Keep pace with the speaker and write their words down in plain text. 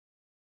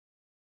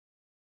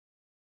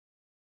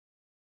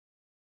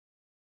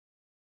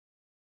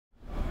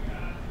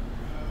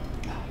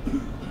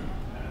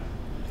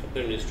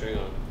Put a new string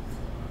on.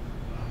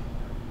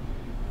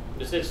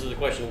 This is the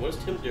question. What's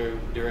Tim doing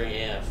during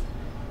AF?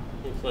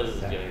 He plays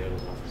the guy in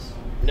his office.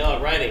 No,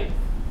 I'm writing.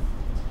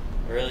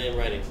 I really am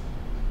writing.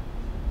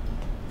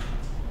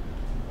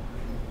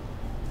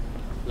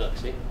 Look,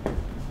 see?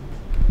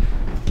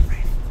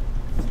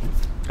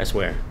 I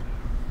swear.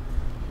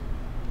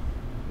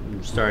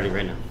 I'm starting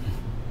right now.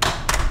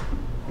 I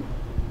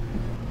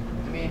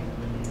mean,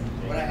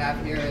 what I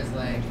have here is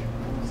like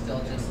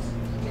still just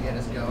to get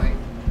us going.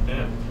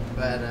 Yeah.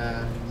 But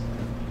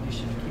you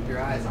should keep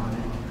your eyes on it.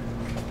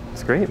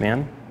 It's great,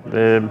 man.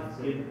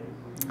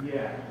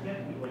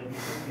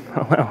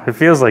 Well, it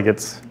feels like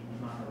it's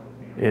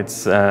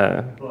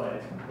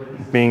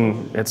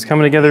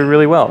coming together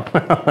really well. I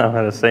don't know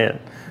how to say it.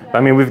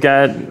 I mean, we've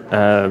got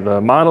the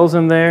models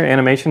in there,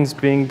 animations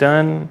being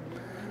done.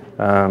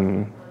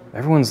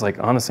 Everyone's like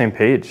on the same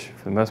page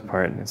for the most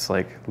part. It's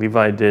like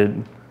Levi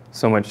did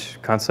so much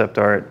concept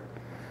art,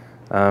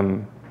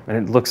 and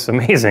it looks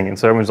amazing. And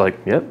so everyone's like,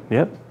 "Yep,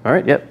 yep, all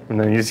right, yep," and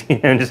then you just,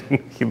 just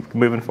keep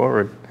moving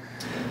forward.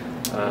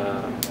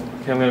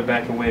 Okay, I'm gonna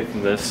back away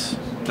from this.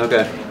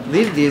 Okay.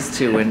 Leave these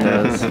two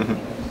windows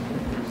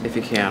if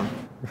you can.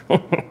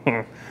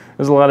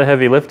 There's a lot of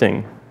heavy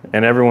lifting,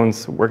 and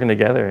everyone's working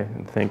together,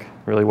 I think,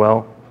 really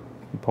well,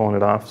 pulling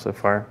it off so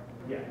far.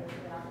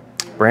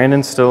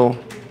 Brandon's still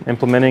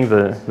implementing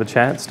the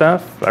chat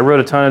stuff. I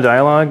wrote a ton of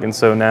dialogue, and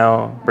so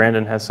now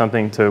Brandon has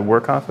something to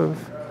work off of.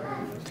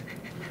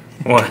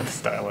 What?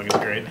 This dialogue is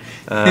great.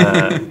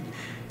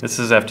 This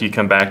is after you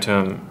come back to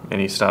him, and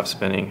he stops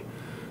spinning.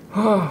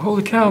 Oh,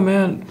 holy cow,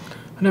 man.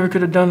 I never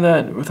could have done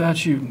that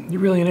without you.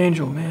 You're really an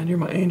angel, man. You're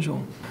my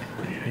angel.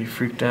 Are you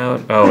freaked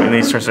out? Oh, and then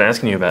he starts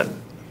asking you about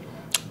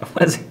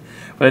but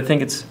I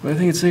think it's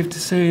safe to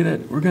say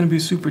that we're gonna be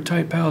super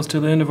tight pals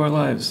till the end of our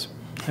lives.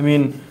 I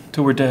mean,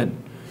 till we're dead.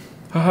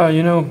 Haha,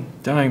 you know,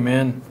 dying,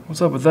 man.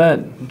 What's up with that?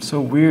 It's so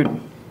weird. Are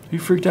you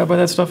freaked out by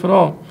that stuff at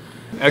all?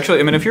 Actually,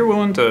 I mean, if you're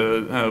willing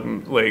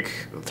to like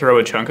throw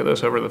a chunk of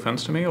this over the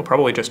fence to me, I'll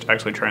probably just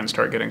actually try and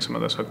start getting some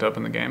of this hooked up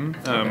in the game.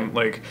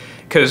 Like,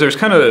 because there's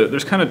kind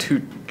of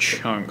two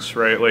chunks,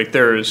 right? Like,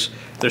 there's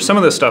some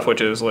of this stuff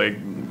which is like,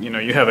 you know,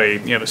 you have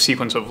a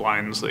sequence of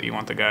lines that you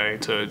want the guy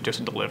to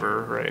just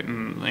deliver, right?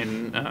 And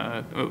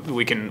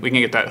we can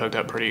get that hooked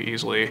up pretty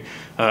easily.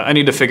 I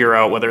need to figure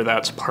out whether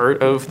that's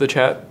part of the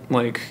chat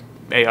like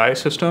AI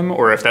system,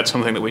 or if that's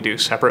something that we do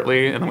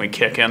separately, and then we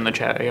kick in the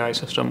chat AI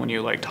system when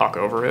you like talk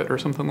over it or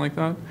something like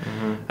that.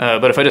 Mm-hmm.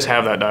 But if I just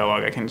have that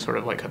dialogue, I can sort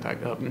of like cut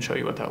that up and show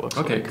you what that looks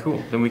like. Okay,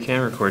 cool. Then we can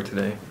record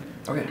today.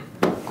 Okay.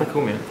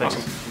 Cool, man. Thanks.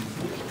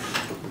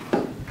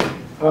 Awesome.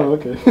 Oh,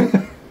 okay.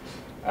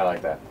 I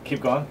like that.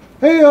 Keep going.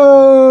 Hey,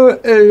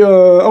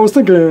 I was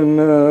thinking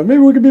maybe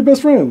we could be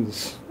best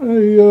friends.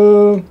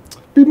 Hey,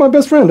 be my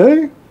best friend,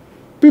 eh?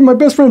 Be my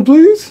best friend,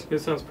 please. It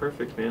sounds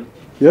perfect, man.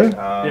 Yeah?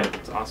 Yeah,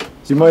 it's awesome.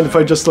 Do you mind if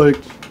I just like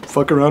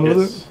fuck around with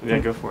it? Yeah,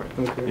 go for it.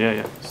 Okay.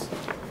 Yeah.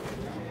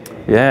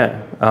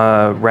 Yeah,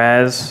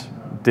 Raz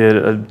did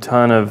a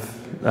ton of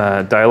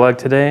dialogue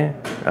today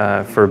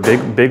for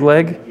Big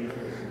Leg.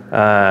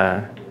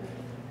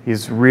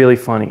 He's really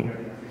funny,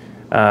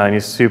 and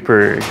he's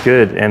super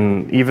good.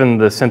 And even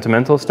the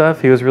sentimental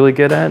stuff he was really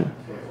good at,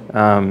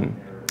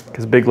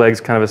 because Big Leg's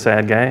kind of a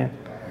sad guy.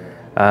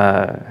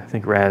 I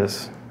think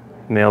Raz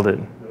nailed it.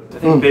 I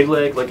think Big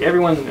Leg, like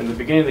everyone in the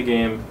beginning of the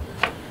game,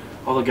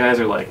 all the guys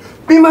are like,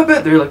 be my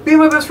best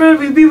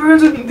friend, be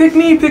friends with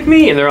me, pick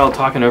me, and they're all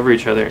talking over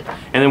each other.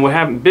 And then what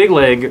happened, Big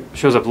Leg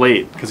shows up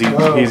late, because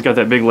he's got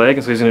that big leg,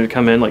 and so he's going to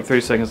come in like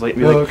 30 seconds late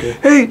and be like,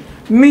 hey,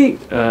 me,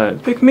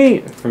 pick me,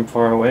 from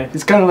far away.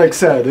 He's kind of like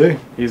sad, eh?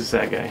 He's a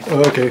sad guy.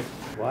 Oh, okay.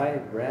 Why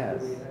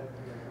Raz?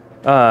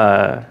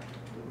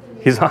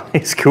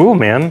 He's cool,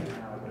 man.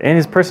 And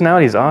his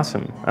personality is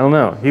awesome. I don't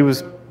know. He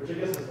was,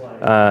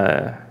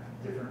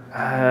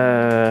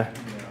 I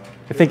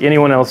think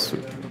anyone else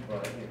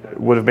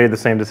would have made the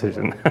same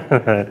decision.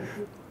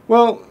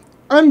 Well,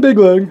 I'm Big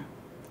Leg.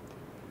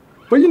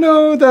 But you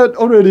know that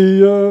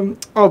already,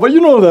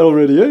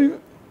 eh?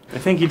 I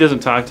think he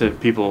doesn't talk to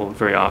people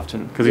very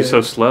often because he's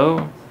so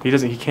slow.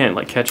 He can't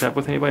like catch up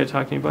with anybody,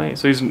 talk to anybody.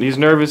 So he's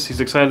nervous.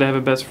 He's excited to have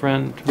a best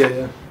friend.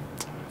 Yeah.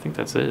 I think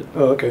that's it.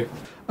 Oh, okay.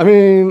 I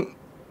mean,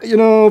 you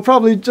know,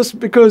 probably just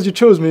because you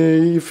chose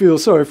me, you feel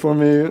sorry for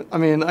me. I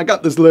mean, I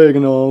got this leg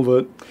and all,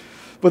 but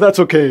that's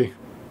okay.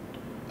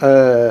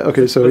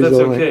 Okay, so but he's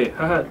that's all okay. like,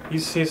 Haha.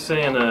 He's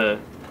saying,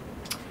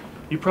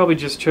 you probably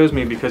just chose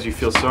me because you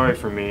feel sorry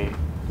for me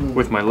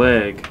with my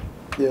leg.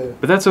 Yeah.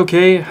 But that's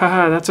okay.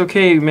 Haha, that's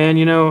okay, man.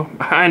 You know,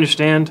 I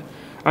understand.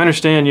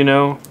 You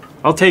know.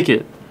 I'll take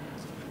it.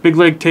 Big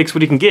Leg takes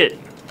what he can get.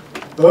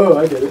 Oh,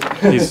 I get it.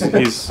 He's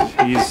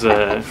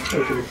okay.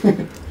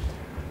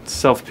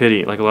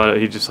 Self-pity. Like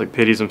he just like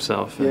pities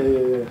himself.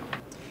 Yeah.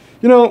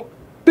 You know,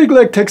 Big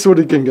Leg takes what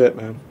he can get,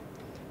 man.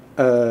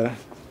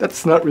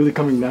 That's not really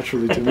coming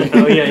naturally to me.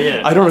 Oh,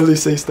 yeah. I don't really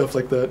say stuff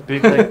like that.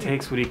 Big Leg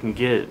takes what he can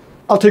get.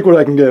 I'll take what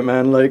I can get,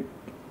 man. Like,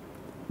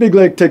 Big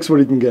Leg takes what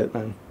he can get,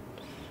 man.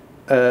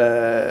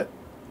 That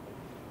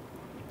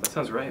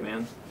sounds right,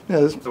 man.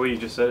 Yeah, The way you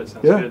just said it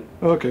sounds yeah. good.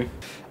 Okay.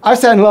 I've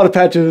sat in a lot of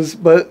patches,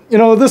 but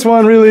this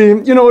one really,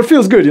 it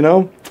feels good.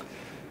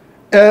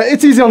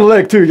 It's easy on the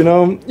leg too. You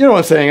know what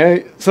I'm saying,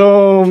 eh?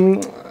 So,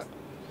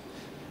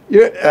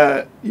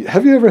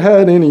 have you ever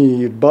had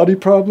any body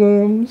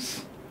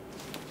problems?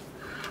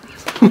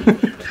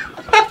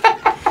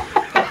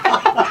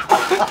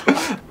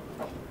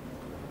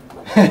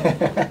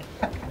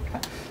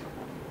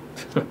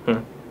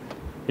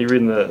 You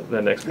reading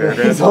the next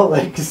paragraph? He's all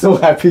like so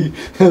happy.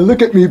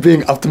 Look at me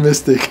being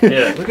optimistic.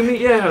 Yeah, look at me.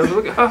 Yeah,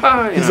 look.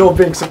 Haha. He's all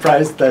being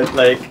surprised that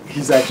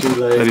he's actually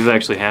That he's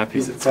actually happy.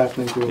 it's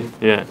happening to him.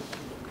 Yeah.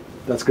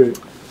 That's great.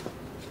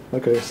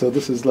 Okay, so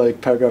this is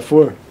paragraph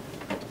 4.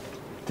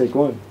 Take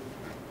 1.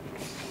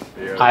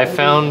 I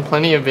found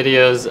plenty of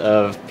videos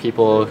of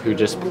people who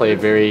just play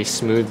very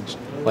smooth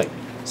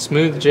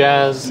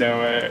jazz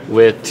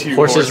with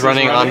horses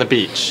running on the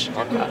beach.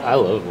 I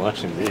love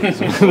watching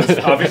these.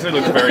 Obviously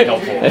looks very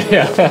helpful.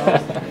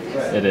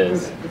 Yeah, it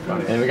is.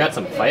 And we got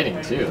some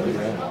fighting too.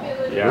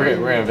 Yeah. We're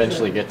gonna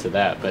eventually get to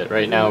that, but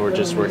right now we're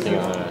just working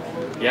on a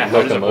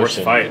How does a horse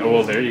locomotion. fight? Oh,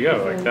 well, there you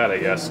go, like that, I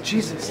guess.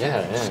 Jesus.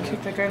 Yeah. Just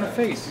kick that guy in the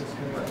face.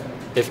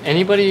 If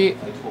anybody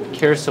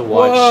cares to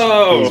watch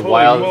these holy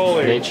wild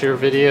moly. nature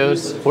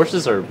videos,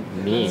 horses are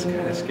mean. Kind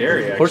of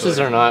scary, actually. Horses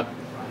are not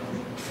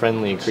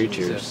friendly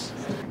creatures.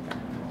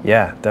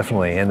 Yeah,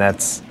 definitely. And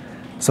that's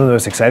some of the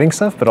most exciting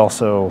stuff, but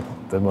also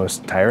the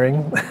most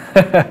tiring.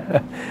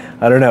 I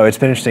don't know. It's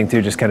been interesting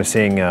too, just kind of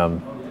seeing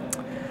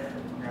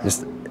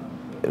just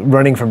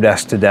running from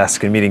desk to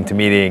desk and meeting to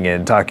meeting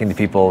and talking to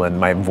people, and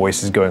my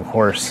voice is going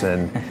hoarse.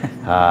 And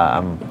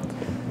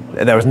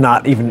that was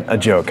not even a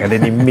joke. I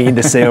didn't even mean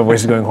to say my voice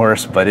is going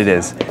hoarse, but it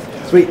is.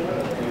 Sweet.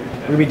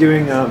 We're gonna be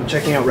doing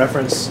checking out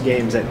reference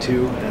games at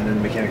 2, and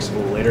then mechanics a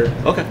little later.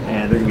 Okay.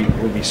 And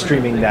we'll be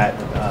streaming that.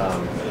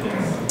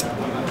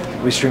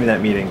 We'll be streaming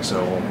that meeting,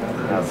 so we'll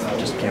have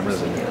just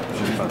cameras and it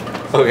should be fun.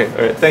 Okay,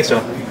 all right. Thanks,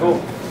 John. Cool.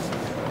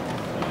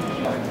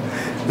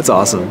 That's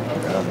awesome.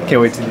 Can't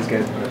wait to see these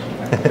guys.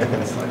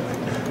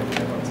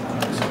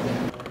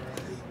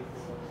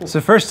 So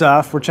first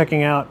off, we're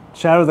checking out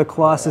Shadow of the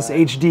Colossus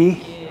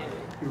HD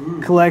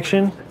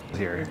collection.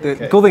 Here.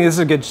 The cool thing is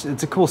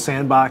it's a cool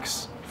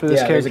sandbox for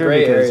this character. There's a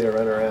great area to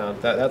run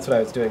around. That's what I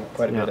was doing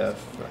quite a bit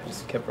of. I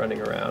just kept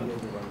running around.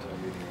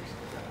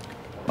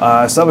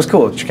 So that was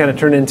cool. It kind of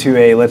turned into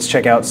a let's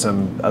check out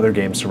some other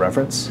games to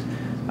reference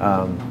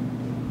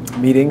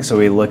meeting. So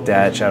we looked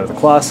at Shadow of the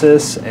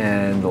Colossus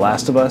and The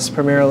Last of Us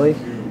primarily,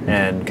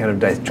 and kind of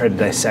tried to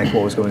dissect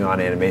what was going on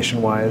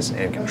animation-wise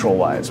and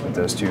control-wise with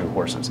those 2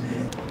 horses.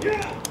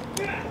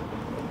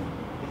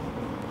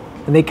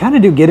 And they kind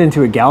of do get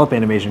into a gallop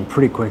animation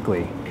pretty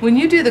quickly. When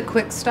you do the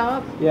quick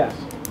stop, Yeah.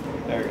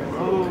 There we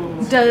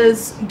go.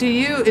 do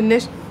you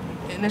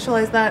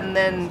initialize that and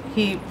then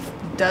he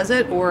does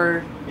it,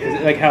 or Is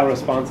it how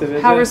responsive is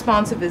it? how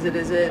responsive is it?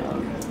 Is it?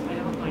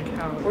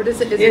 Or does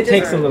it? Is It just,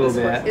 takes a little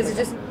bit. Is it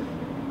just?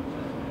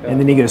 And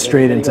then you go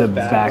straight Then he into goes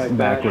back like that.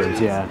 backwards,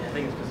 yeah.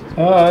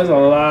 Oh, there's a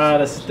lot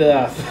of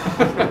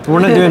stuff. We're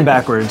not doing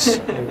backwards.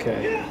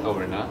 Okay. Oh,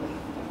 we're not?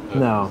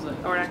 No.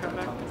 Oh, we're not going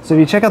back. So if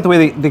you check out the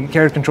way the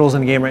character controls in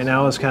the game right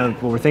now, is kind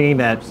of what we're thinking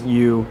that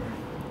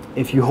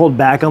if you hold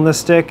back on the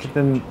stick,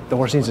 then the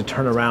horse needs to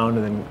turn around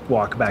and then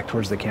walk back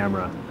towards the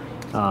camera.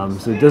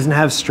 So it doesn't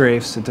have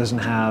strafes. It doesn't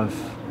have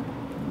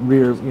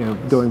rear,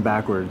 going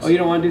backwards. Oh, you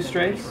don't want to do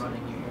strafes?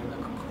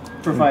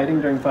 For fighting,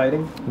 during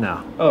fighting?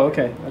 No. Oh,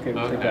 okay. Okay,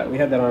 we'll take that. We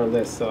had that on our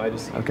list, so I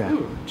just Okay.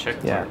 Check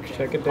Yeah.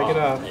 check it, take it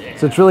off.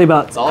 So it's really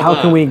about all how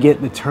can done. we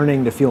get the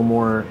turning to feel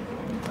more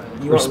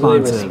You want really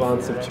responsive.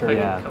 responsive turn.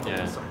 Yeah.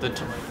 Yeah,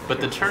 but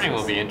the turning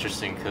will be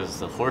interesting because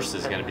the horse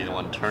is going to be the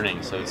one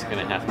turning, so it's going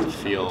to have to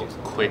feel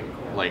quick,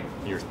 like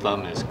your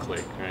thumb is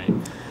quick, right?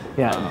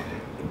 Yeah.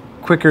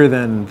 Quicker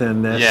than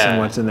this Yeah. and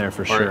what's in there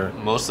for Or sure.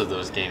 most of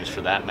those games,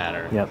 for that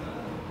matter. Yep.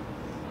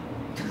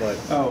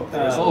 Oh,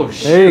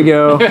 There you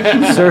go.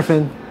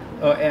 Surfing.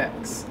 oh,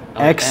 X.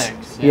 Oh, X.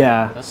 yeah.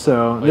 Yeah. That's-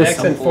 So Wait, this.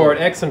 X and forward.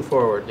 X and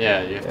forward.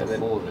 Yeah, you have And to then-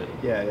 hold it.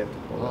 Yeah, you have to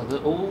pull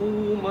it.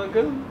 Oh my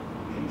god!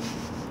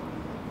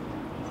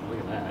 Look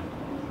at that.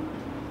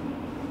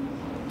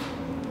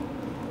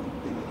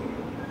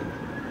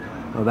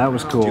 Oh, that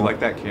was cool. Do you like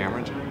that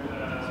camera, Jim?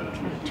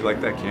 Do you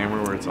like that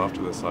camera where it's off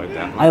to the side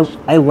that much?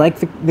 I like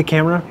the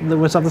camera that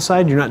was off the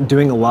side. You're not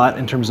doing a lot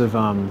in terms of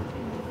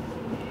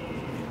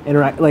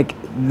interact. Like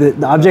the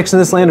objects in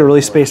this land are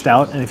really spaced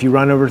out, and if you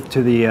run over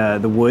to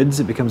the woods,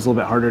 it becomes a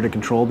little bit harder to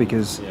control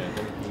because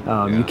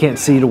you can't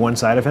see to one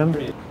side of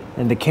him.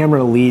 And the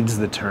camera leads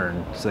the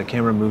turn, so the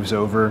camera moves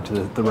over to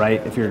the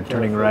right if you're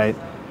turning right.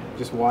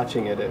 Just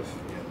watching it, it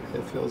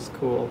feels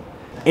cool.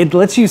 It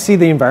lets you see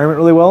the environment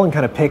really well and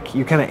kind of pick.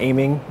 You're kind of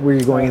aiming where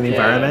you're going in the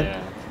environment.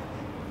 Yeah.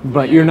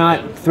 But you're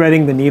not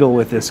threading the needle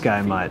with this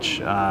guy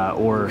much,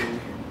 or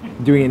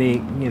doing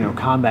any,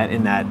 combat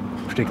in that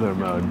particular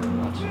mode.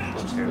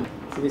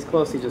 If he's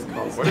close, he just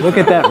calls. Look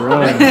at that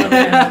road.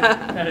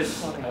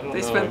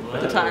 They spent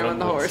the time on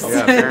the horse.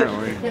 Yeah,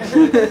 apparently.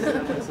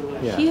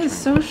 Yeah. He is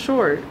so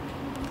short.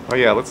 Oh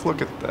yeah, let's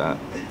look at that.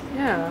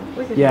 Yeah.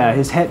 Look at Yeah, him.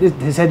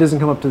 his head doesn't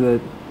come up to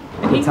the,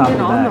 And he top can of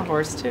get the on the back.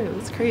 horse too.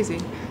 It's crazy.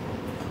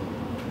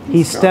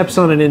 He steps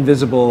on an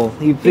invisible.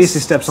 He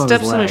basically steps on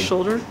his leg. on his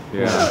shoulder.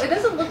 Yeah. So it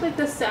doesn't look like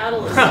the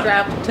saddle is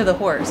strapped to the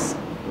horse.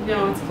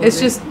 No, It's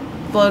just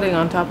floating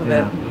on top of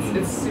Yeah. it.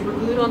 It's super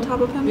glued on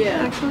top of him.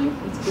 Yeah. Actually,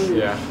 it's glued.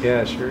 Yeah.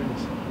 Yeah, it sure is.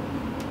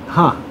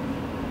 Huh.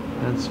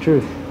 That's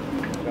true.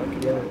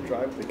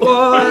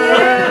 What?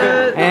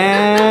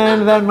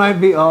 And that might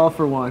be all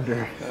for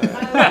Wander.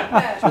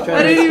 I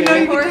didn't even know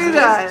you could do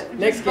that.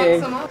 Next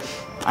game.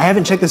 I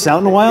haven't checked this out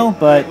in a while,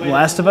 but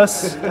Last of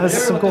Us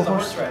has some cool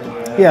horse.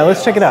 Yeah,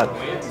 let's check it out.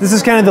 This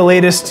is kind of the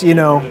latest, you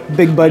know,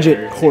 big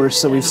budget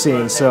horse that we've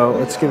seen, so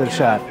let's give it a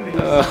shot.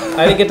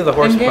 I didn't get to the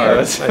horse part.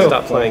 I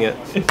stopped playing it.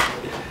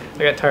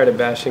 I got tired of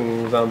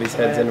bashing zombies'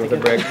 heads in with a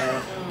brick.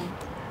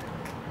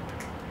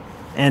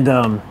 And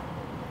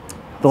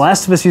The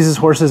Last of Us uses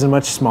horses in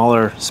much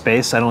smaller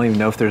space. I don't even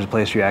know if there's a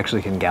place where you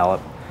actually can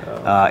gallop.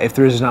 If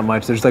there is, there's not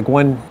much. There's like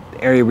one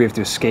area where you have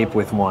to escape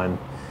with one.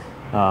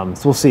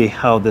 So we'll see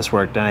how this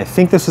worked. And I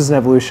think this is an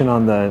evolution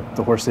on the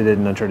horse they did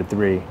in Uncharted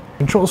 3.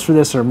 Controls for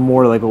this are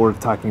more like what we're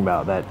talking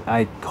about, that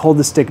I hold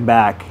the stick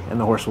back and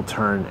the horse will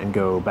turn and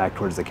go back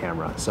towards the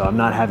camera. So I'm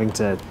not having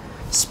to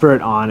spur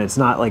it on. It's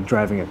not like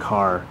driving a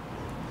car.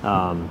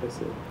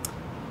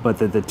 But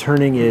the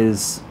turning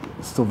is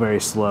still very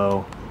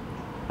slow.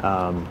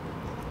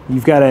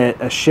 You've got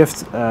a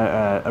shift,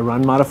 a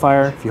run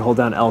modifier if you hold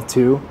down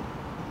L2.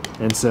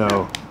 And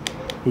so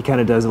he kind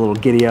of does a little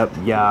giddy up,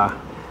 yeah.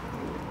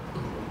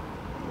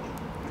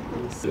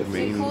 It'd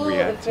be cool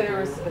if there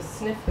was a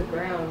sniff the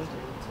ground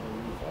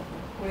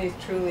when he's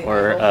truly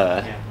Or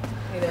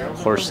you know?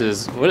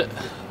 horses. What?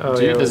 Oh,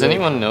 Dude, yeah, does yeah.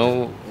 anyone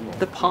know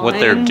what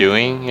they're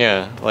doing?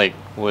 Yeah, like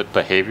what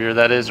behavior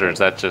that is, or is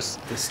that just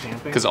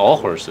because all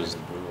horses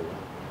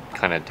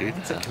kind of do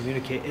that?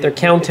 They're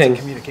counting. It's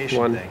a communication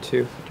 1, thing.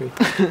 2, 3.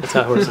 That's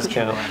how horses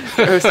count.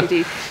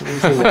 OCD.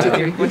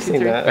 You've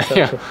seen that.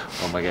 Yeah.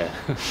 Oh my god.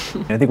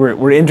 I think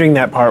we're entering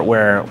that part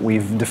where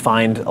we've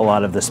defined a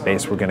lot of the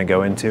space we're going to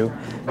go into,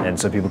 and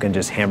so people can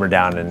just hammer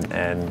down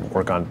and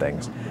work on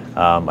things.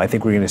 I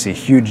think we're going to see a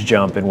huge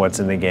jump in what's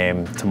in the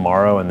game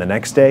tomorrow and the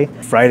next day.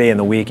 Friday and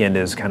the weekend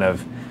is kind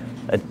of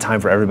a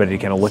time for everybody to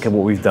kind of look at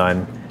what we've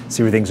done,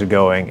 see where things are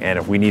going, and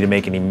if we need to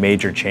make any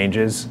major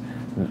changes,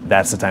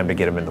 that's the time to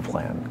get them in the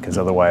plan, because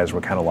otherwise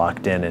we're kind of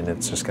locked in and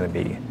it's just going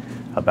to be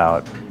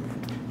about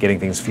getting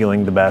things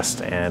feeling the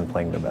best and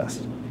playing the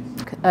best.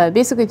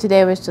 Basically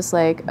today was just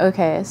like,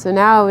 okay, so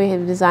now we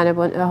have designed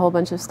a whole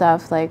bunch of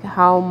stuff, like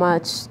how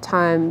much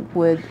time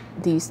would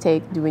these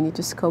take? Do we need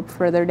to scope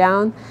further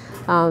down?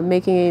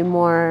 Making a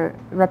more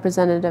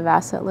representative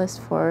asset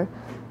list for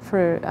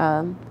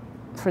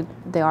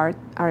the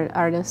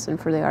artists and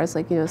for the artists,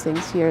 like, you know,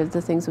 things here,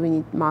 the things that we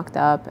need mocked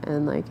up,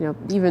 and like, you know,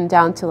 even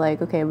down to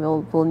like, okay,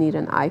 we'll need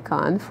an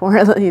icon for,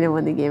 you know,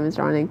 when the game is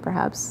running,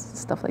 perhaps,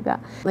 stuff like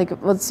that. Like,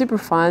 well, it's super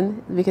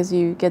fun because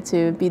you get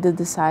to be the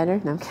decider.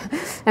 No,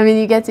 I mean,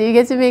 you get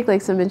to make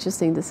like some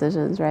interesting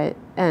decisions, right?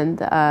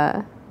 And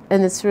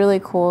it's really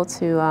cool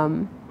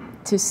to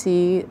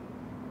see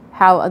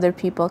how other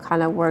people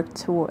kind of work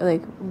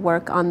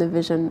on the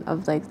vision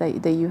of like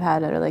that you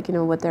had, or like, you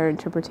know, what their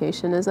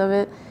interpretation is of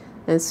it.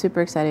 And it's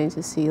super exciting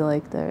to see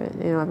like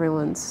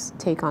everyone's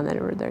take on it,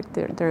 or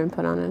their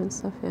input on it and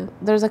stuff. Yeah,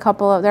 there are a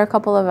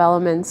couple of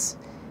elements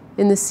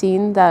in the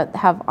scene that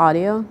have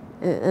audio,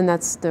 and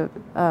that's the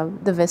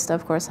Vista,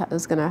 of course,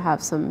 is going to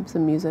have some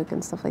music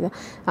and stuff like that.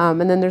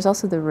 And then there's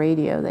also the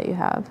radio that you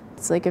have.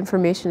 It's like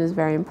information is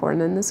very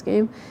important in this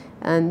game,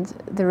 and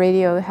the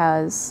radio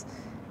has,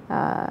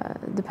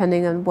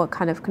 depending on what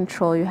kind of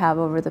control you have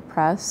over the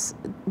press,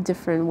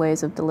 different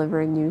ways of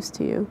delivering news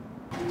to you.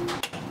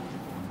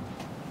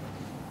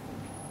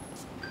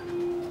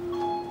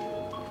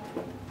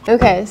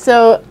 Okay,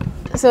 so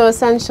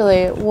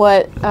essentially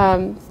what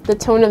the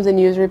tone of the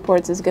news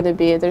reports is going to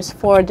be, there's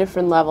 4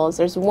 different levels.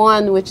 There's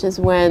one which is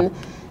when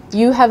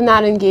you have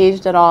not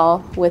engaged at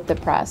all with the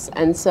press,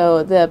 and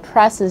so the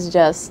press is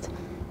just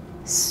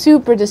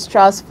super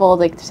distrustful,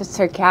 like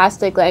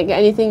sarcastic, like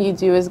anything you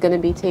do is going to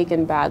be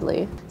taken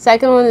badly.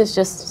 Second one is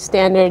just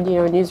standard, you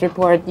know, news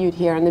report you'd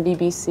hear on the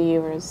BBC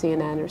or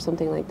CNN or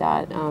something like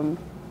that.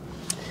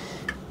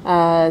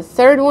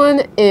 Third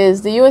one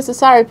is the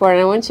USSR report,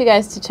 and I want you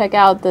guys to check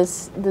out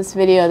this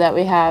video that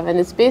we have, and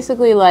it's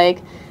basically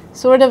like,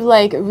 sort of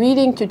like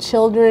reading to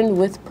children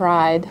with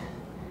pride.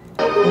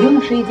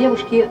 Юноши и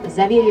девушки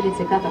заверили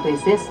ЦК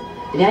КПСС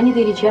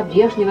Леонида Ильича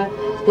Брежнева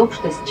в том,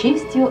 что с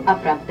честью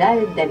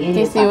оправдают доверие. Do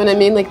you see what I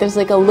mean? Like there's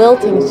like a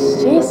lilting,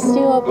 с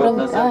честью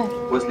оправдают.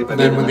 And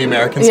then when the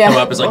Americans come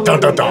up, it's like dun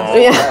dun dun.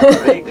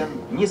 Рейган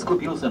не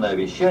скупился на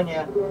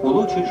обещание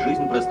улучшить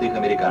жизнь простых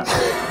американцев.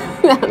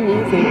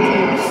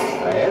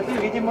 А это,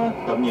 видимо,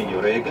 по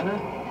мнению Рейгана,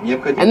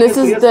 необходимо. And this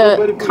is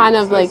the kind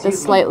of like the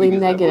slightly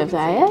negative.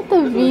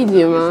 Это,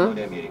 видимо.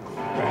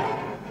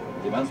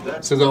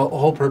 So the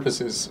whole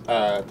purpose is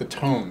the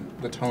tone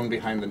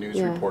behind the news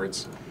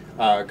reports,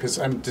 because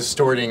I'm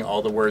distorting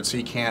all the words, so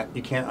you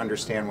can't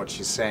understand what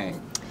she's saying.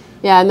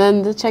 Yeah, and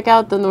then check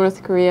out the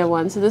North Korea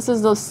one. So this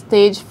is the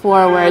stage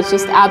 4 where it's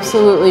just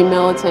absolutely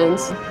militant.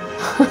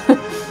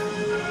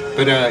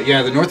 But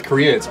yeah, the North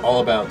Korea, it's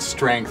all about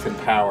strength and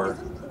power.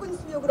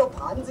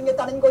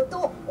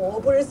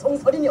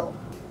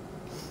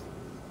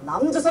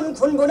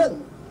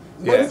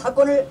 Yeah.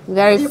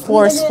 Very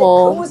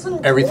forceful.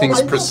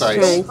 Everything's precise.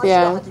 Strength,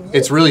 yeah.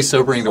 It's really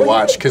sobering to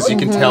watch because you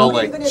can tell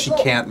like she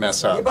can't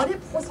mess up. Like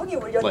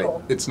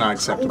it's not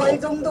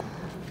acceptable.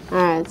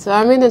 Alright, so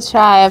I'm going to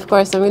try, of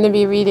course, I'm going to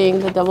be reading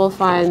the Double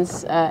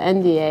Fine's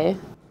NDA.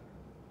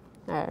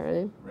 Alright,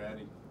 ready?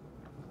 Ready.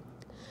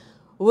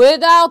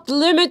 Without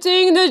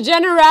limiting the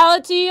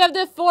generality of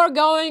the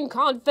foregoing,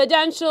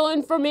 confidential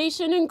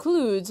information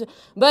includes,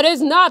 but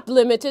is not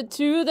limited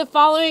to, the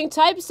following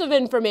types of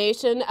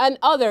information and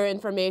other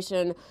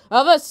information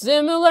of a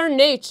similar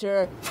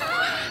nature.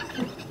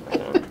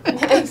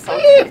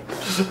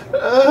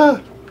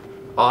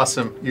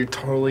 Awesome. You're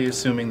totally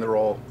assuming the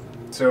role.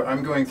 So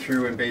I'm going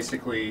through and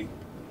basically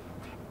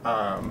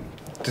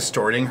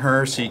distorting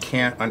her so you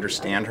can't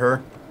understand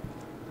her.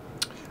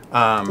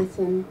 So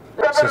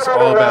it's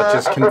all about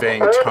just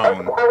conveying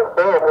tone.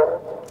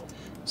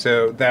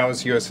 So that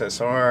was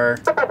USSR,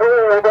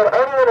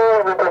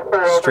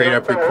 straight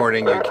up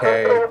reporting UK.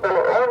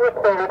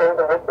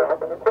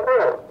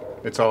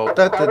 It's all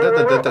da da da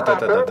da da da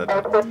da da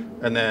da.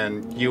 And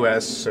then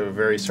US, so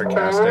very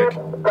sarcastic.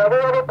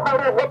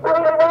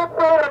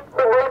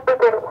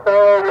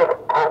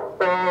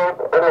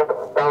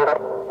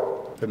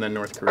 And then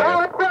North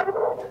Korea.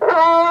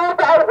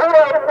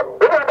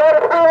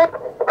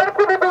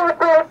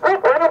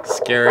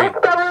 Scary.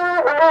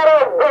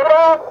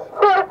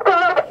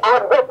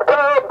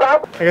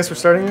 I guess we're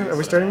starting. Are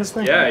we starting this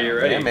thing? Yeah, you're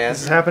ready. Yeah, man.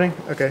 This is happening?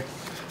 Okay.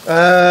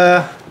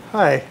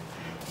 Hi.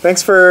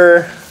 Thanks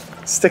for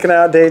sticking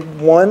out day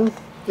 1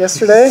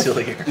 yesterday.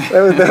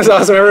 That was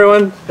awesome.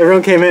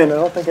 Everyone came in. I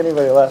don't think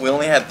anybody left. We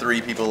only had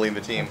 3 people leave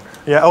the team.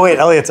 Yeah. Oh wait,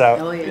 Elliot's out.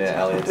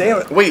 Yeah, Elliot's Damn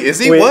out. it. Wait, is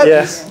he? Wait, what?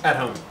 Yeah. At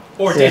home.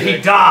 Or did he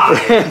die?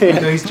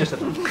 No, he's just at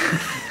home.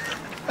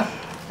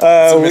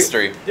 It's a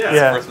mystery.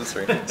 Yeah. It's the first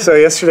mystery. So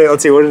yesterday,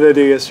 let's see, what did I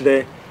do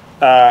yesterday?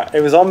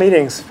 It was all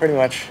meetings, pretty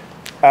much.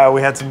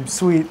 We had some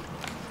sweet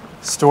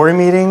story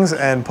meetings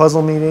and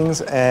puzzle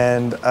meetings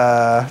and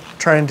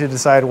trying to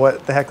decide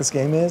what the heck this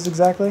game is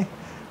exactly.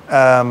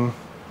 And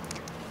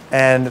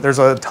there's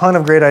a ton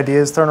of great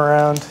ideas thrown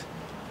around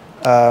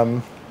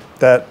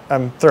that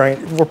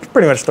we're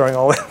pretty much throwing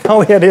all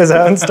the ideas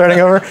out and starting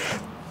over.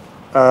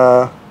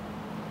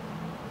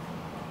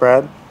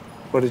 Brad,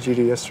 what did you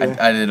do yesterday?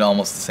 I did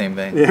almost the same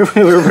thing. Yeah,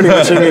 we were pretty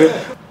much in it.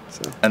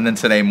 So. And then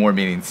today, more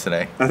meetings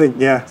today. I think,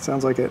 yeah,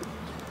 sounds like it.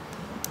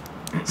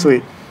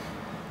 Sweet.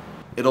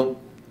 I don't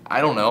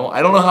know.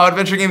 I don't know how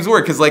adventure games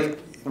work, because like,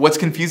 what's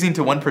confusing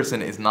to one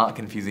person is not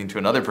confusing to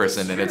another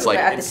person, and it's like,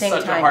 at the it's same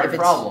such time, a hard if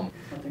it's- problem.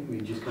 I think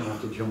we just gonna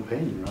have to jump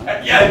in,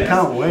 right? Yeah, I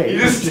can't wait. You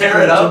just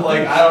tear it up,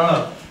 like, I don't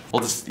know.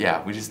 We'll just,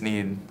 yeah, we just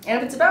need... And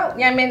if it's about,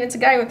 yeah, I mean, it's a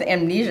guy with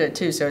amnesia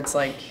too, so it's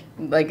like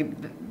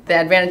the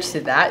advantage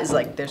to that is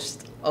like there's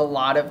a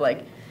lot of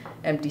like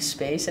empty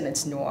space and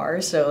it's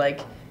noir, so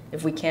like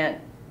if we don't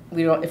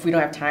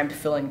have time to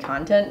fill in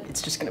content,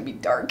 it's just gonna be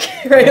dark,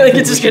 right? Like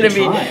it's just gonna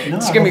be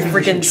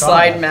freaking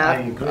slide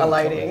map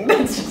lighting.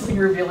 That's just like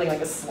revealing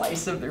like a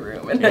slice of the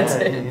room, and that's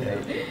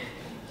it.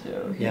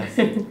 So, yeah.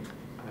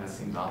 That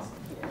seems awesome.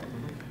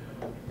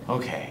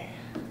 Okay.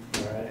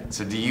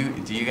 So do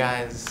you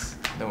guys?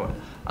 No,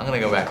 I'm gonna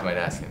go back to my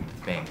desk and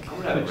think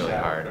really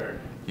hard.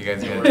 You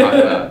guys are gonna talk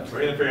about.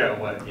 We're gonna figure out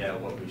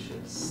what we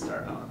should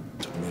start on.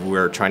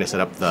 We're trying to set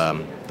up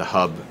the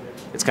hub.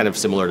 It's kind of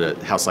similar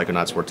to how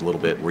Psychonauts worked a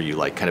little bit, where you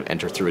like kind of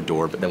enter through a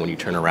door, but then when you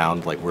turn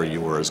around, like where you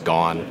were is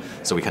gone.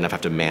 So we kind of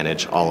have to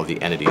manage all of the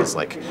entities,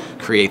 like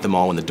create them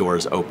all when the door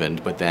is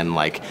opened, but then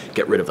like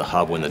get rid of the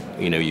hub when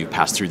you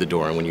pass through the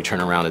door, and when you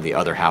turn around and the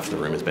other half of the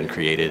room has been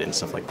created and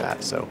stuff like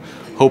that. So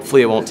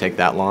hopefully it won't take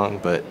that long,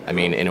 but I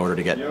mean, in order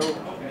to get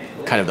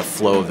kind of the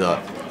flow of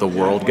the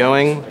world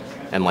going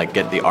and like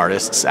get the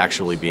artists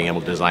actually being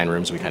able to design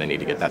rooms, we kind of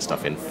need to get that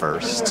stuff in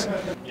first.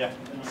 Yeah.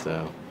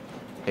 So.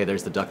 Hey,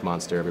 there's the duck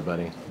monster,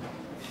 everybody.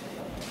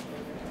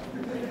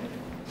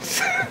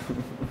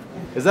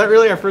 Is that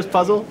really our first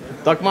puzzle?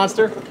 Duck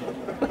monster?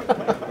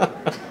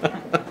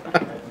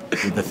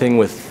 The thing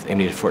with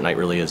Amnesia Fortnight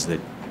really is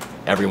that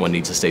everyone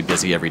needs to stay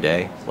busy every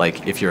day.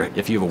 Like, if you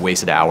have a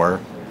wasted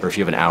hour, or if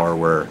you have an hour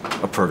where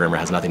a programmer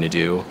has nothing to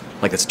do,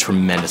 like that's a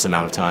tremendous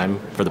amount of time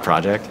for the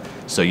project.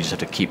 So you just have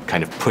to keep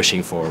kind of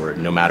pushing forward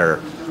no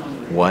matter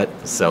what.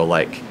 So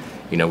like,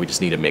 we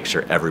just need to make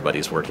sure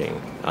everybody's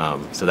working.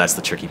 So that's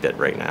the tricky bit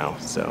right now.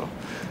 So,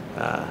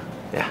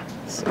 yeah,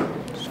 so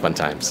it's fun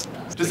times.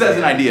 Just as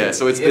an idea,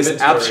 so it's this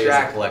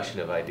abstract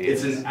collection of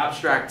ideas. It's an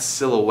abstract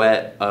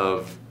silhouette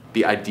of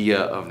the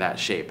idea of that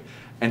shape,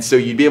 and so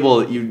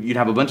you'd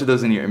have a bunch of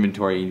those in your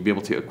inventory. You'd be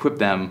able to equip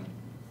them,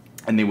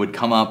 and they would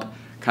come up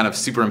kind of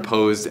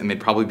superimposed, and they'd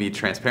probably be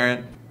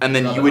transparent. And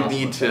then you would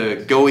need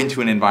to go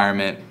into an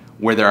environment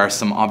where there are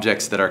some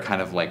objects that are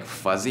kind of like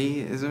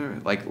fuzzy,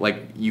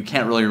 like you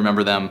can't really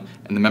remember them,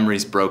 and the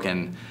memory's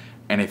broken,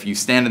 and if you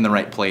stand in the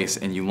right place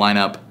and you line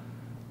up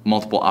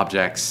multiple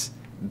objects,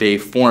 they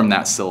form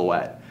that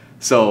silhouette.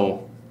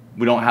 So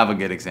we don't have a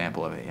good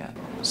example of it yet.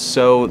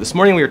 So this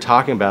morning we were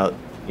talking about,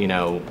 you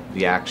know,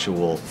 the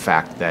actual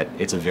fact that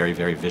it's a very,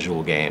 very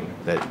visual game,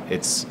 that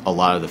it's a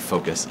lot of the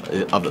focus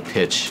of the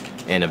pitch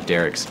and of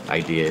Derek's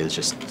idea is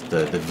just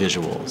the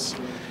visuals.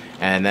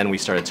 And then we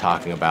started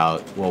talking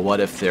about, well, what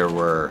if you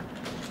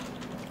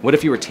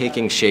were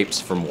taking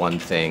shapes from one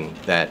thing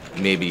that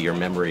maybe your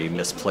memory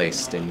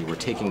misplaced, and you were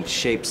taking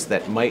shapes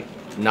that might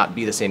not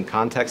be the same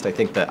context? I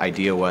think the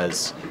idea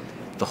was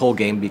the whole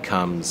game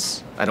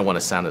becomes, I don't want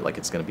to sound it like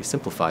it's going to be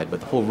simplified, but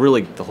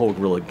the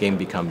whole game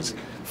becomes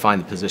find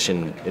the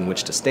position in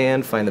which to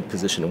stand, find the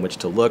position in which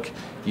to look,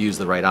 use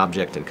the right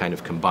object, and kind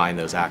of combine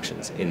those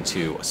actions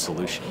into a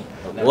solution.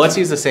 Well, let's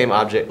use the same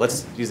object.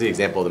 Let's use the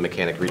example of the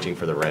mechanic reaching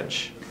for the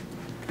wrench.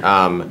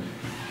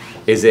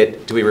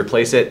 Do we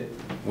replace it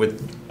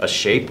with a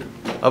shape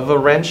of a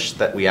wrench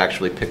that we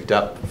actually picked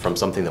up from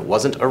something that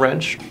wasn't a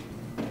wrench?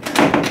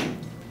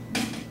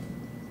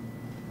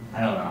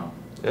 I don't know.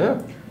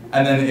 Yeah.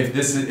 And then if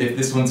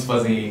this one's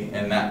fuzzy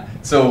and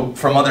that, so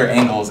from other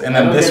angles, and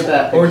then I don't this get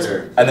that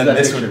picture. and then What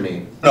does this that would picture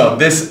mean? No,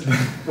 this.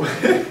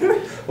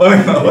 Let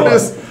me know.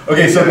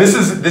 Okay, so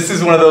this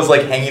is one of those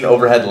like hanging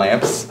overhead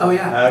lamps. Oh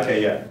yeah.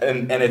 Okay, yeah.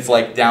 And it's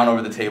like down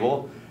over the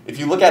table. If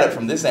you look at it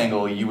from this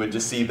angle, you would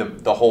just see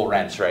the whole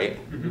wrench, right?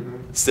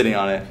 Sitting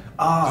on it.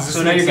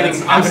 So now you're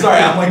getting. I'm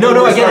sorry. I'm like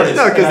no, I get it.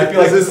 No, because I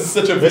feel like this is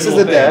such a This is visual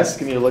a thing.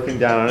 desk, and you're looking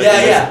down on it. Yeah,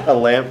 and yeah. there's a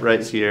lamp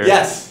right here.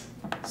 Yes.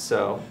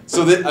 So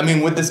I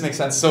mean, would this make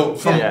sense? So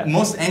from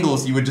most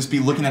angles, you would just be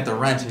looking at the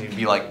wrench, and you'd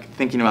be like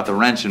thinking about the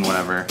wrench and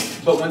whatever.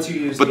 But once you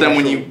use. But then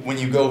when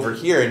you go over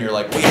here and you're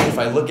like, wait, if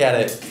I look at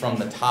it from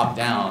the top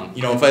down,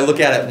 you know, if I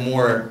look at it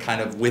more kind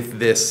of with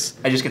this,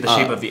 I just get the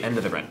shape of the end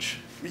of the wrench.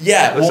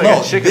 Yeah, Looks well, like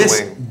no, a chicken this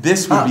wing.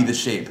 this would be the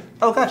shape,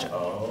 Oh, gotcha.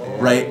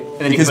 right? And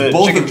then you can put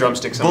a chicken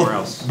drumstick somewhere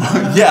else.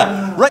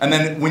 Yeah, right. And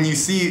then when you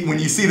see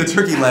the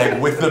turkey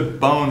leg with the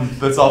bone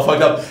that's all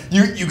fucked up,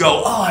 you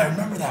go, oh, I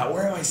remember that.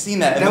 Where have I seen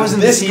that? And That then was in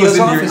the this CEO's goes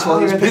into office while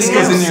you were at the this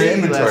goes in your KFC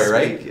inventory, last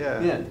right? week,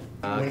 yeah.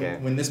 Okay.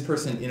 When this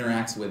person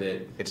interacts with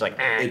it, it's like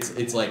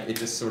it's like it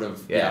just sort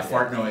of Yeah.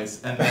 fart noise,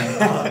 and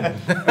then and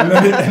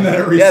then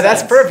it resets. Yeah,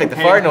 that's perfect. The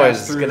fart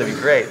noise is going to be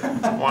great.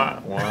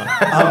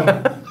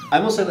 I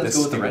will say let's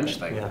go with the wrench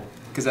thing. Yeah.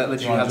 Because that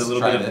lets you wanna have a just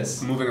little try bit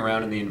this? of moving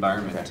around in the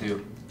environment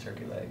too.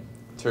 Turkey leg.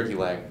 Turkey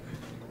leg.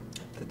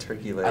 The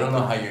turkey leg. I don't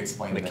know how you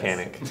explain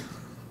mechanic. this.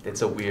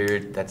 It's a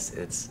weird. That's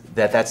the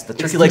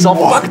turkey leg's all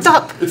fucked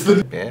up. It's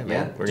the Yeah,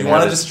 man. We're Do you gonna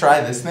want to have just try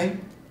this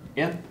thing?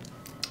 Yeah.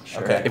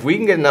 Sure. Okay. If we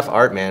can get enough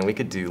art, man, we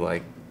could do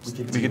like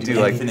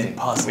infinite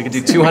puzzles. we could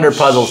do 200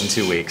 puzzles in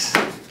 2 weeks.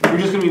 We're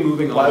just gonna be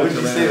moving. Why all would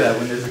this you around. say that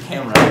when there's a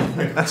camera?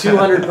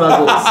 200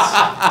 puzzles.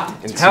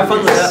 Have fun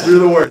with that. Through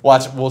the word.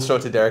 Watch. We'll show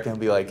it to Derek and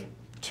he'll be like,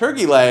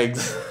 "Turkey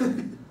legs."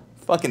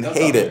 Fucking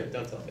hate it.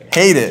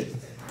 Hate it.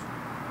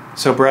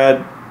 So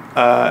Brad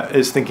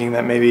is thinking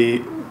that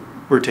maybe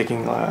we're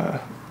taking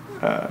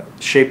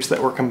shapes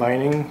that we're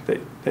combining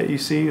that you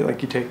see,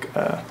 like you take.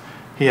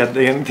 He had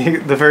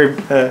the very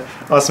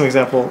awesome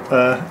example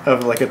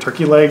of like a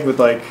turkey leg with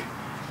like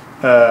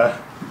a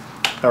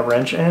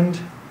wrench end,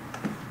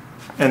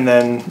 and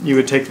then you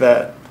would take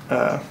that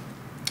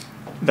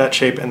that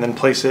shape and then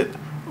place it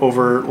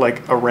over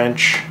like a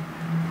wrench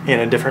in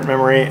a different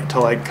memory to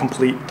like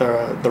complete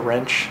the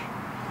wrench.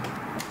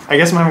 I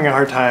guess I'm having a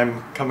hard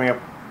time coming up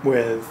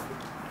with.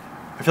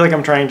 I feel like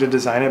I'm trying to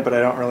design it, but I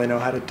don't really know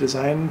how to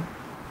design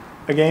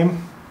a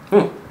game.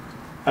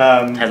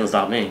 Hasn't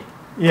stopped me.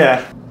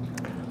 Yeah.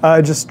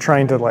 Just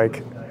trying to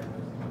like,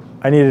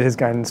 I needed his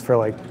guidance for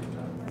like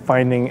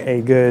finding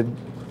a good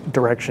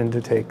direction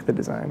to take the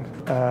design.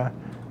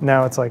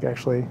 Now it's like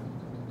actually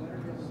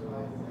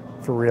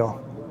for real.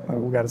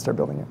 We got to start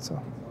building it.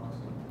 So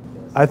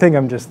I think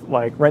I'm just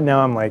like, right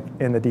now I'm like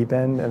in the deep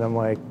end and I'm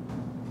like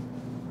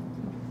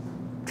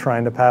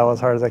trying to paddle as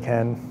hard as I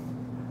can.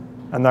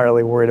 I'm not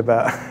really worried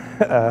about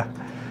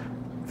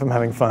if I'm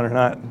having fun or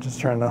not. I'm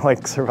just trying to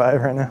like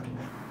survive right now.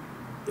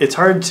 It's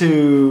hard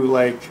to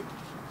like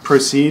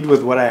proceed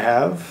with what I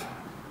have.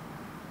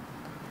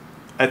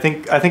 I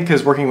think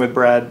because working with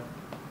Brad,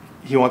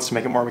 he wants to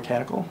make it more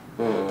mechanical,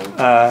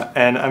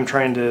 and I'm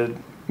trying to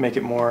make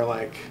it more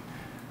like,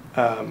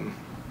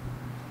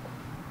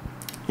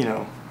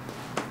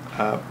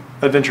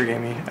 adventure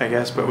gamey, I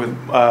guess, but with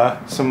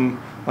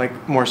some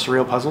like more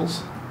surreal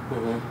puzzles.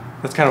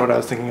 That's kind of what I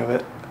was thinking of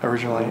it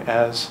originally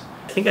as.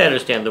 I think I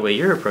understand the way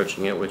you're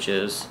approaching it, which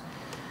is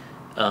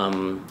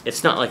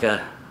it's not like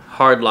a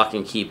hard lock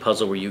and key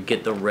puzzle where you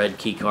get the red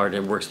key card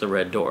and it works the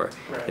red door.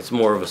 Right. It's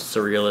more of a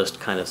surrealist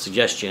kind of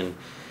suggestion,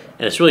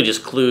 and it's really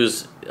just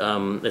clues.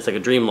 It's like a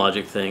dream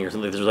logic thing or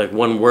something. There's like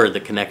one word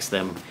that connects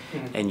them,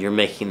 and you're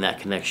making that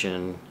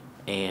connection,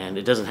 and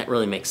it doesn't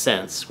really make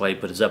sense why you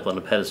put a Zeppelin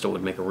on a pedestal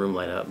would make a room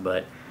light up,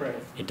 but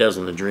it does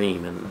in the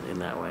dream in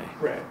that way.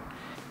 Right.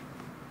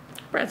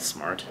 Brad's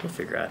smart. He'll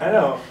figure out. I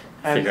know.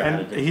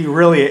 And he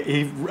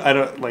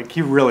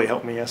really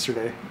helped me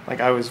yesterday.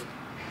 Like I was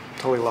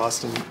totally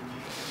lost and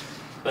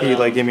he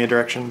like gave me a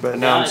direction, but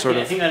now I'm sort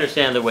I of. think I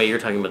understand the way you're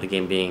talking about the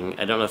game being.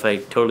 I don't know if I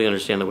totally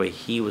understand the way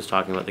he was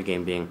talking about the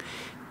game being.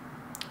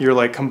 You're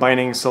like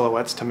combining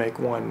silhouettes to make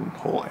one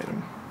whole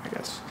item, I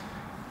guess.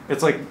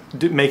 It's like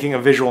making a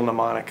visual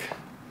mnemonic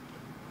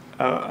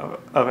of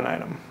an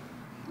item,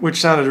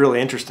 which sounded really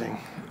interesting.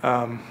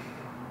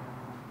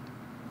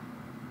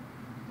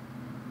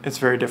 It's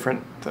very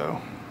different,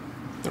 though,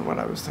 than what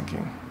I was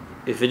thinking.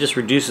 If it just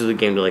reduces the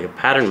game to like a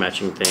pattern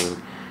matching thing,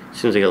 it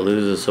seems like it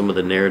loses some of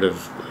the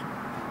narrative, like,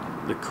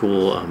 the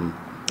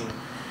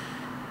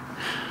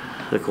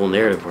cool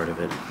narrative part of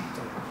it.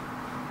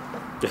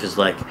 If it's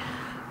like,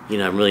 you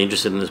know, I'm really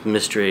interested in this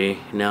mystery,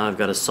 now I've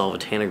got to solve a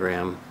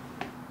tanagram.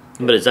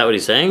 But is that what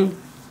he's saying?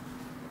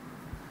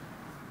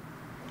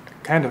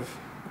 Kind of,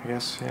 I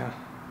guess, yeah.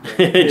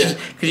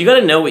 Because you got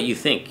to know what you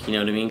think, you know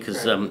what I mean?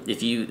 Because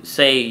if you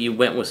say you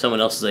went with someone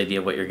else's idea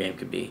of what your game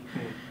could be,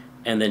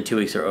 and then 2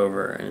 weeks are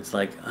over, and it's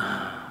like,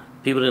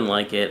 people didn't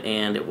like it,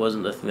 and it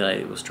wasn't the thing that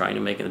I was trying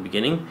to make in the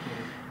beginning,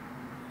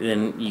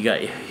 then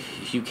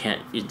you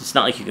can't, it's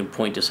not like you can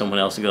point to someone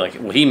else and go like,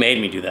 well, he made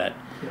me do that.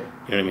 You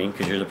know what I mean?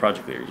 Because you're the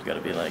project leader. You got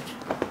to be like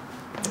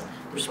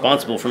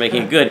responsible for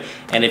making it good.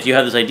 And if you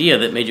have this idea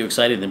that made you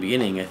excited in the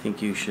beginning, I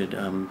think you should,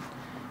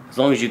 as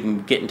long as you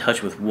can get in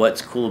touch with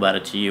what's cool about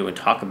it to you and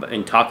talking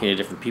to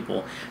different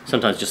people,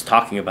 sometimes just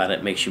talking about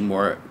it makes you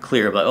more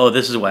clear about, oh,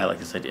 this is why I like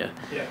this idea.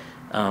 Yeah.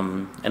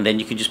 And then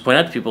you can just point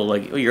out to people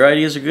like, oh, your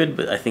ideas are good,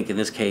 but I think in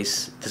this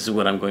case, this is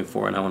what I'm going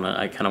for, and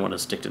I kind of want to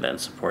stick to that and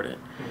support it.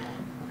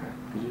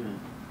 Okay.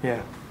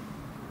 Yeah,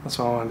 that's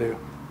what I want to do.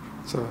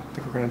 So I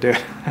think we're going to do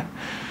it.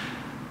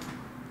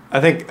 I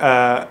think,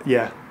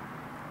 yeah.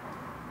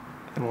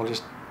 And we'll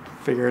just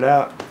figure it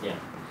out. Yeah.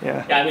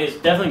 Yeah. Yeah, I mean, it's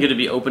definitely good to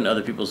be open to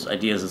other people's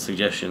ideas and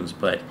suggestions,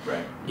 but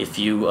if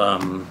you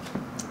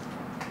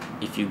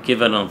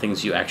give in on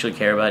things you actually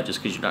care about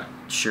just because you're not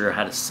sure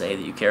how to say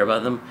that you care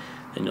about them,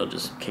 then you'll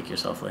just kick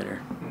yourself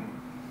later.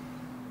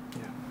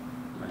 Yeah.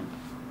 Right.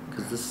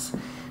 Because this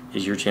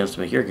is your chance to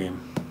make your game.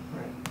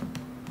 Right.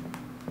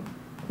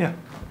 Yeah.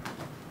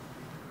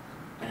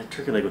 And a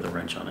turkey leg with a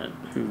wrench on it.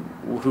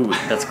 Who?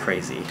 That's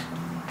crazy.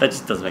 That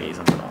just doesn't make any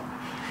sense at all.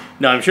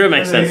 No, I'm sure it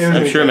makes sense.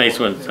 I'm sure it makes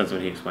sense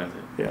when he explains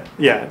it. Yeah.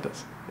 Yeah, it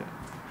does. Yeah.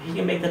 He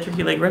can make that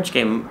turkey leg wrench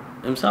game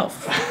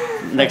himself.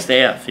 Next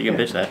day up, you can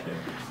pitch that.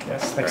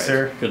 Yes, thanks,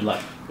 sir. Good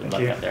luck. Good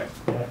luck out there.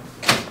 Yeah.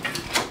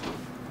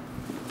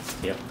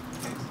 Yep.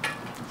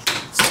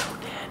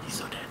 He's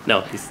so dead.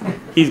 No,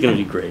 he's gonna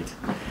be great.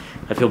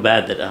 I feel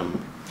bad that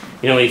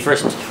you know, when he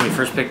first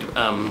picked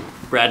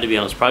Brad to be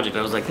on his project,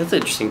 I was like, that's an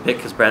interesting pick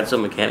because Brad's so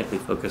mechanically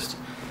focused.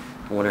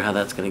 I wonder how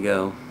that's gonna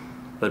go.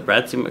 But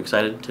Brad seemed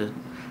excited to,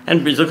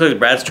 and it looks like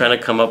Brad's trying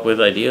to come up with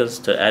ideas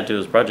to add to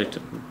his project.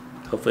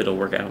 Hopefully, it'll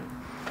work out.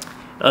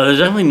 There's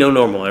definitely no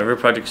normal. Every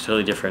project's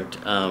totally different.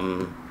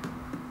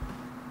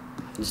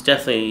 It's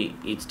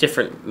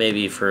different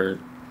maybe for,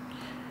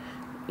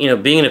 you know,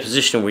 being in a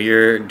position where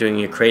you're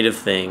doing a creative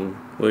thing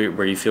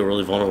where you feel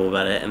really vulnerable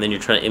about it, and then you're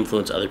trying to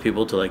influence other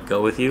people to like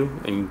go with you,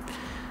 and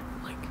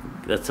like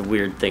that's a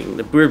weird thing,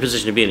 the weird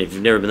position to be in if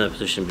you've never been in that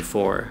position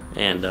before.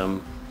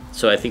 And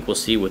so I think we'll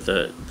see with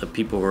the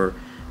people who are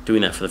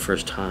doing that for the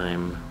first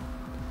time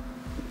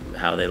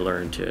how they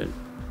learn to,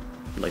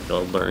 like,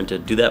 they'll learn to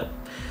do that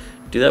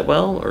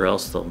well, or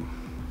else they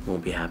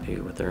won't be happy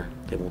with their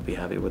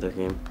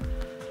game.